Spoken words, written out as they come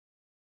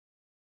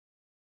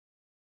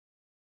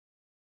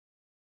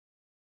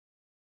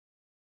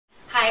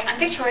Hi, I'm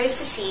Victoria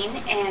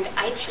Sassine, and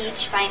I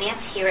teach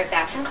finance here at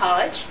Babson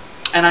College.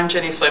 And I'm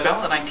Jenny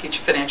Soybell, and I teach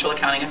financial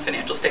accounting and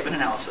financial statement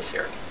analysis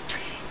here.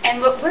 And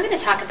what we're going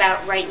to talk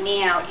about right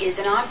now is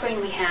an offering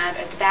we have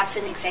at the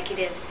Babson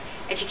Executive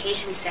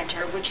Education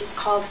Center, which is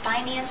called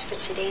Finance for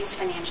Today's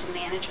Financial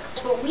Manager.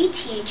 What we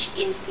teach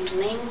is the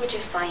language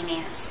of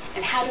finance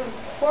and how to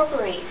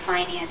incorporate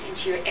finance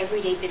into your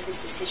everyday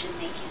business decision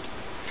making.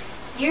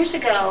 Years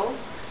ago,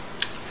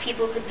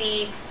 people could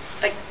be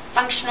like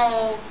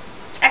functional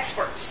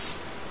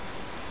experts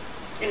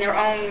in their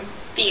own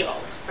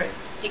field. Right.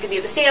 You could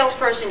be the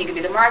salesperson, you could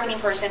be the marketing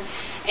person,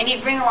 and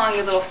you'd bring along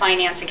your little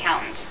finance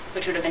accountant,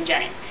 which would have been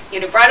Jenny.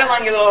 You'd have brought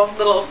along your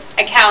little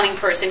accounting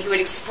person who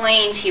would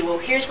explain to you, well,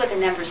 here's what the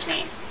numbers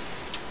mean.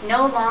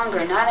 No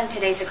longer, not in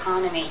today's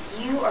economy,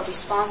 you are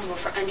responsible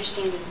for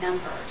understanding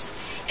numbers.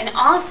 And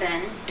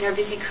often, in our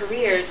busy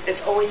careers,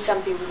 that's always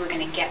something we were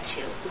going to get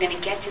to. We're going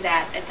to get to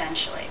that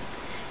eventually.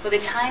 Well, the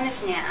time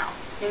is now.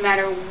 No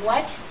matter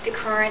what the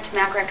current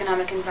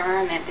macroeconomic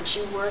environment that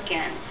you work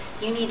in,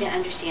 you need to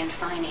understand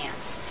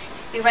finance.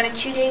 We run a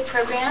 2-day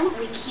program.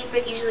 We keep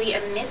it usually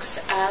a mix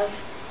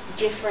of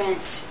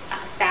different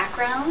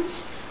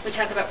backgrounds. We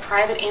talk about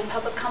private and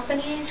public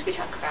companies. We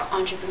talk about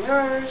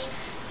entrepreneurs.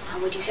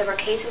 We do several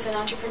cases on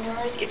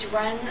entrepreneurs. It's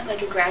run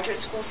like a graduate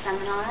school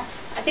seminar.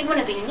 I think one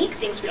of the unique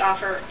things we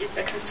offer is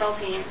the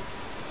consulting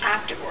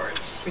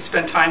afterwards. We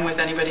spend time with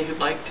anybody who'd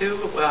like to,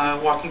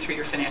 walking through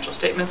your financial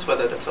statements,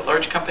 whether that's a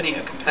large company,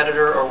 a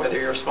competitor, or whether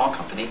you're a small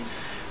company.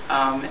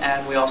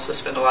 And we also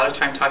spend a lot of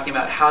time talking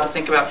about how to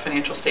think about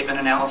financial statement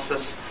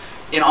analysis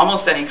in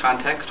almost any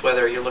context,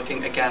 whether you're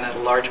looking, again, at a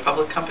large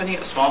public company,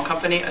 a small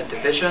company, a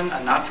division,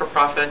 a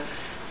not-for-profit.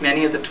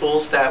 Many of the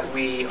tools that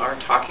we are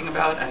talking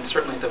about, and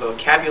certainly the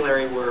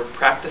vocabulary we're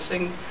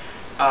practicing,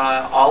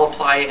 all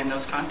apply in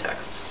those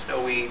contexts.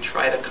 So we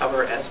try to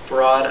cover as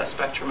broad a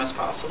spectrum as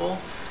possible,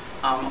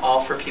 all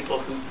for people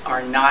who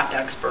are not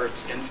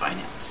experts in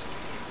finance.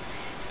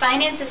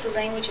 Finance is the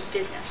language of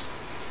business.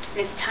 And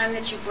it's time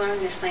that you've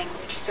learned this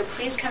language. So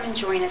please come and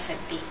join us at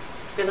B.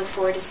 We look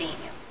forward to seeing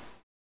you.